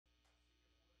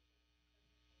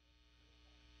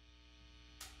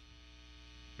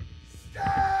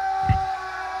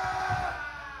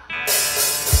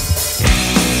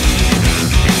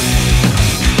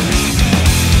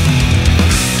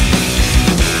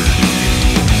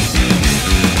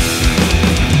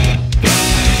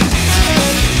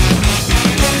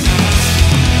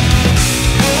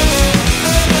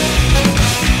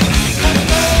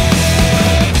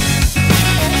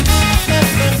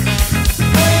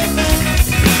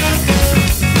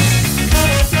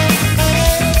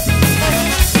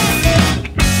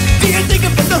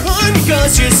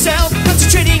Yourself,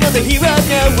 concentrating on the here and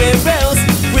nowhere else.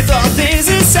 With all things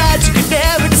inside, you can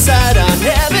never decide on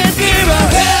heaven, here or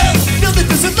hell. Know that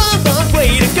there's a long, long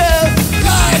way to go.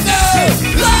 I know.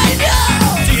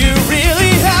 Do you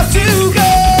really have to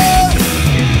go?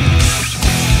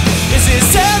 Is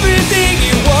this everything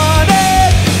you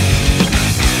wanted?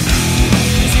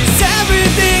 Is this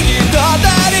everything you thought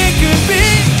that it could be?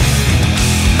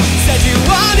 Said you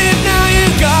wanted, now you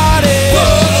got it.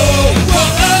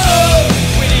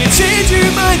 Change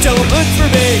your mind, don't look for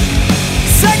me.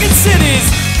 Second cities.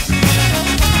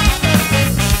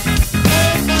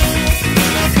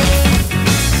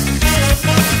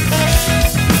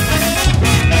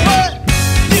 What?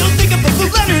 You don't think about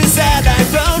the letters that I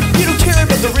wrote. You don't care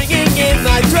about the ringing in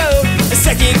my throat. A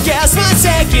second guess my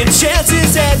second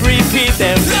chances and repeat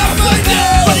them.